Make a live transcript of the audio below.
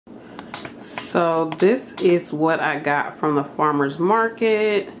So this is what I got from the farmer's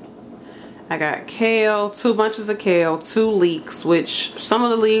market. I got kale, 2 bunches of kale, 2 leeks, which some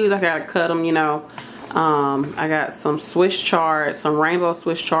of the leaves I gotta cut them, you know. I got some Swiss chard, some rainbow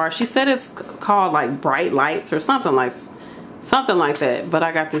Swiss chard. She said it's called like bright lights or something like that. But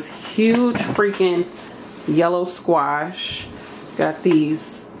I got this huge freaking yellow squash. Got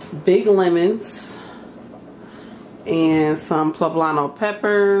these big lemons and some poblano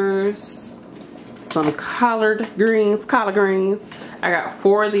peppers, some collard greens. I got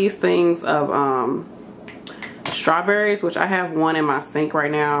 4 of these things of strawberries, which I have 1 in my sink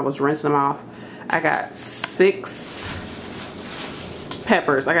right now. I was rinsing them off. I got 6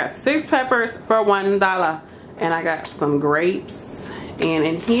 peppers. I got 6 peppers for $1. And I got some grapes. And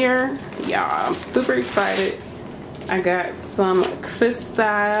in here, y'all, I'm super excited. I got some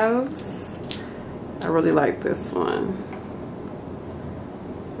crystals. I really like this one.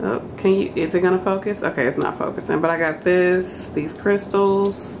 Oh, is it gonna focus? Okay, it's not focusing, but I got these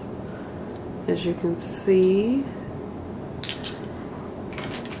crystals, as you can see.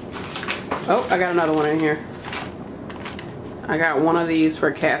 Oh, I got another one in here. I got one of these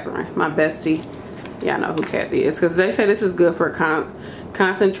for Catherine, my bestie. Yeah, I know who Kathy is, because they say this is good for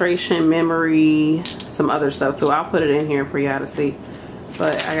concentration, memory, some other stuff. So I'll put it in here for y'all to see.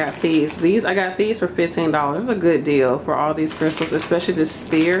 But I got these. I got these for $15. It's a good deal for all these crystals, especially this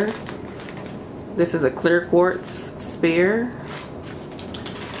spear. This is a clear quartz spear.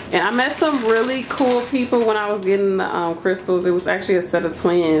 And I met some really cool people when I was getting the crystals. It was actually a set of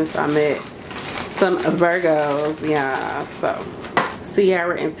twins. I met some Virgos. Yeah, so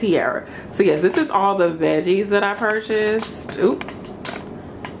Sierra and Tiara. So yes, this is all the veggies that I purchased. Oop.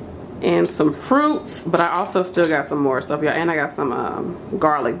 And some fruits, but I also still got some more stuff, y'all. And I got some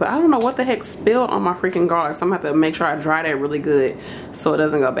garlic, but I don't know what the heck spilled on my freaking garlic, so I'm gonna have to make sure I dry that really good so it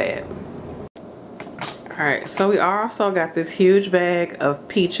doesn't go bad. All right, so we also got this huge bag of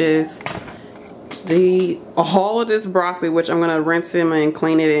peaches. All of this broccoli, which I'm gonna rinse them and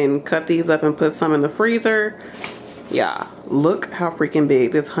clean it and cut these up and put some in the freezer. Yeah, look how freaking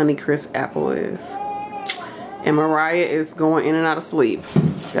big this Honeycrisp apple is. And Mariah is going in and out of sleep.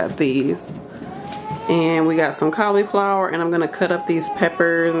 Got these. And we got some cauliflower, and I'm gonna cut up these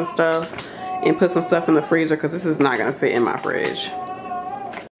peppers and stuff and put some stuff in the freezer because this is not gonna fit in my fridge.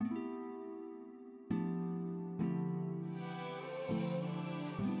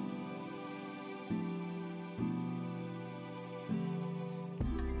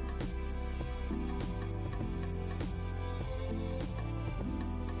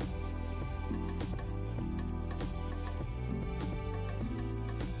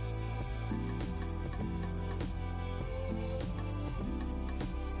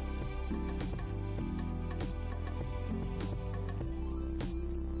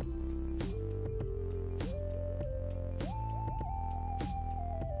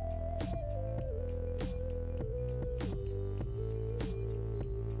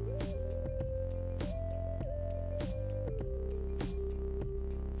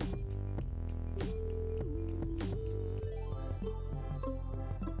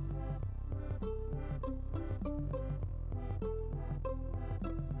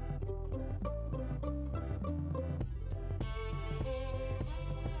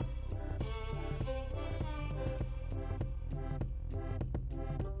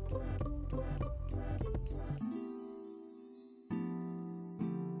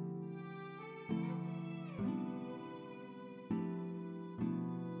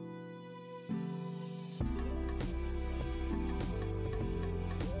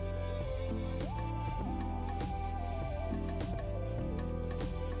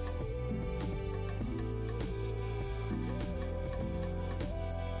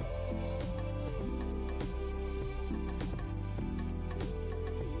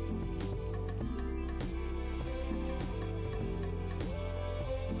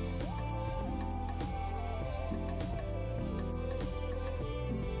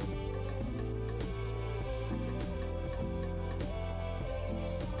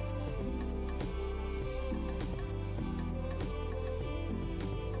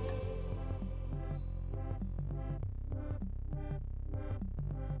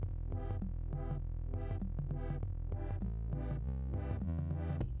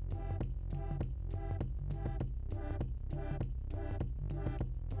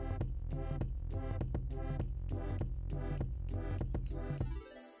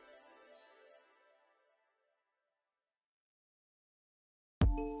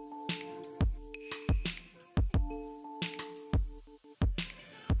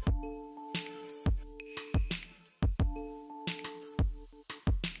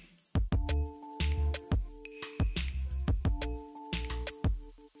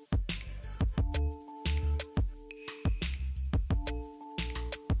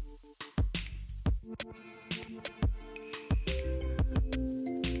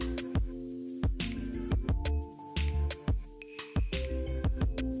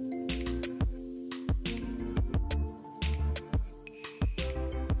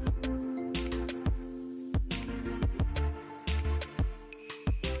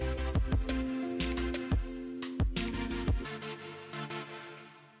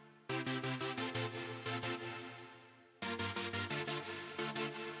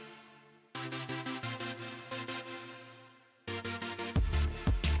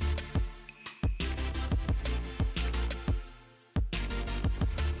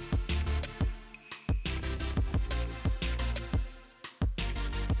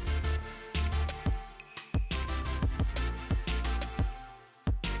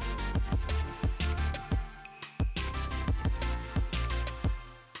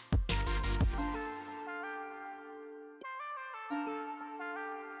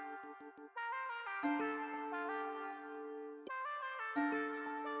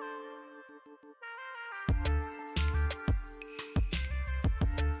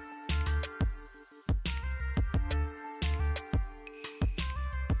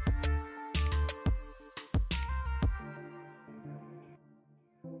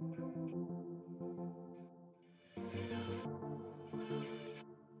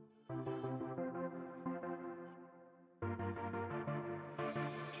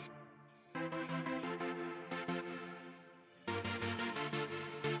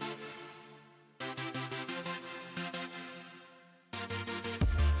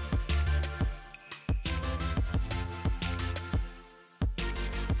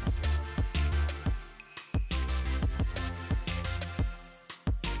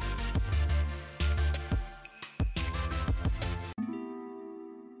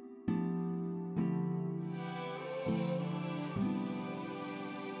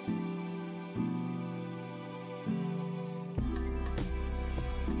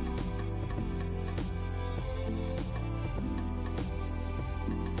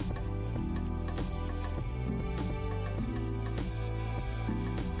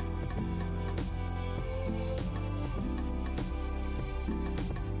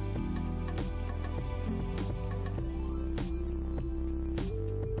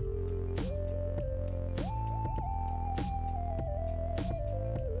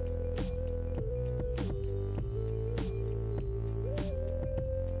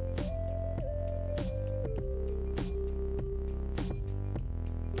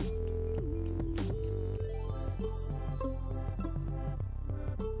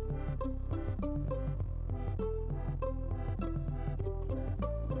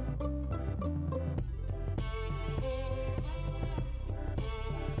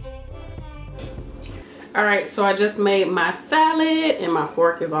 All right, so I just made my salad and my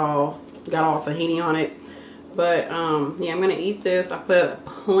fork is got all tahini on it. But yeah, I'm gonna eat this. I put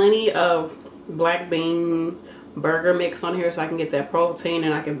plenty of black bean burger mix on here so I can get that protein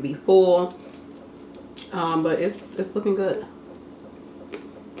and I can be full. But it's looking good.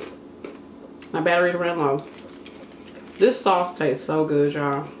 My battery's running low. This sauce tastes so good,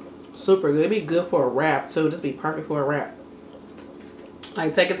 y'all. Super good. It'd be good for a wrap too. Just be perfect for a wrap.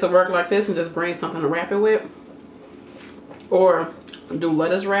 Like take it to work like this and just bring something to wrap it with. Or do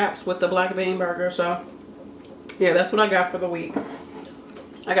lettuce wraps with the black bean burger. So yeah, that's what I got for the week.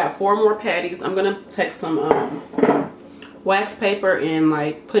 I got 4 more patties. I'm gonna take some wax paper and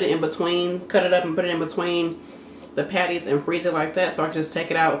like put it in between, cut it up and put it in between the patties and freeze it like that so I can just take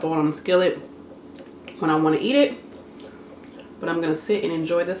it out, throw it on the skillet when I want to eat it. But I'm gonna sit and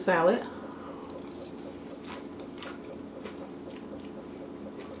enjoy this salad.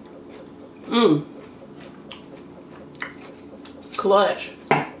 Clutch.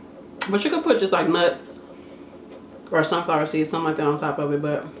 But you could put just like nuts or sunflower seeds, something like that on top of it.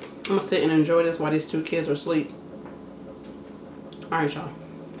 But I'm gonna sit and enjoy this while these 2 kids are asleep. Alright, y'all.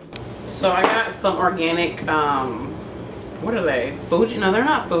 So I got some organic, what are they? Fuji? No, they're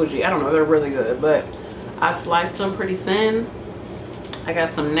not Fuji. I don't know. They're really good. But I sliced them pretty thin. I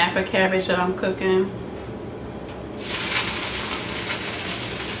got some Napa cabbage that I'm cooking.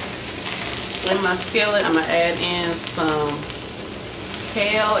 In my skillet, I'm going to add in some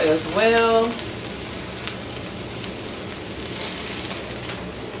kale as well.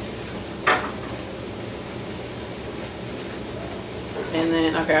 And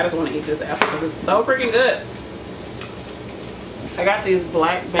then, okay, I just want to eat this apple because it's so freaking good. I got these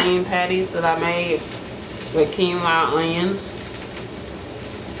black bean patties that I made with quinoa, onions,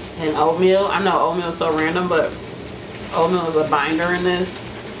 and oatmeal. I know oatmeal is so random, but oatmeal is a binder in this.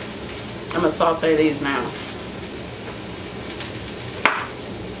 I'm going to saute these now.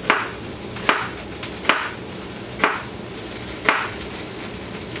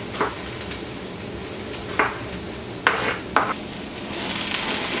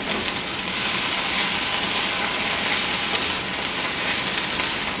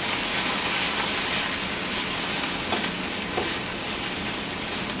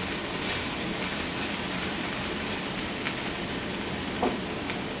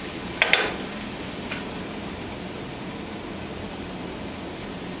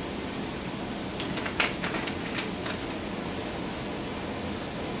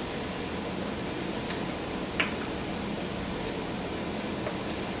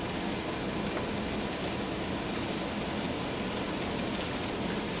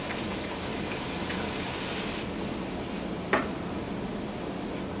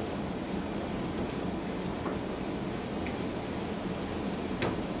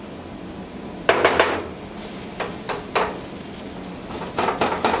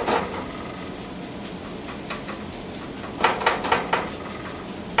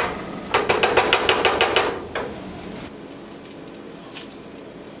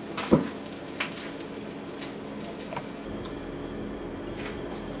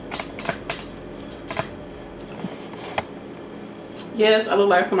 Yes, I look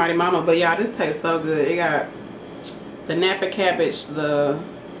like somebody's mama, but y'all, this tastes so good. It got the Napa cabbage,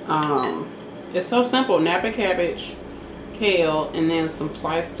 it's so simple. Napa cabbage, kale, and then some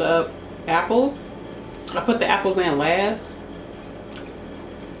sliced up apples. I put the apples in last.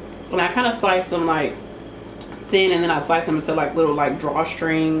 And I kind of sliced them like thin, and then I sliced them into like little like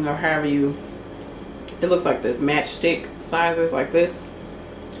drawstring or however you, it looks like this, matchstick sizes like this.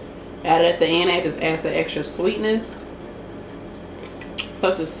 Add it at the end, it just adds the extra sweetness.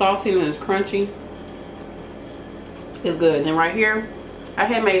 Plus it's salty and it's crunchy. It's good. And then right here, I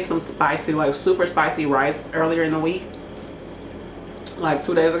had made some spicy, like super spicy rice earlier in the week, like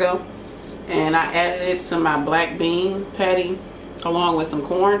 2 days ago. And I added it to my black bean patty along with some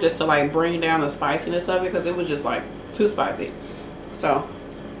corn just to like bring down the spiciness of it because it was just like too spicy. So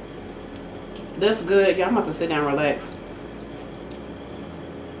that's good. Yeah, I'm about to sit down and relax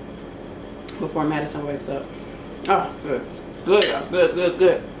before Madison wakes up. Oh, good. It's good, y'all. Good, good,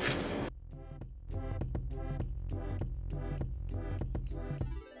 good.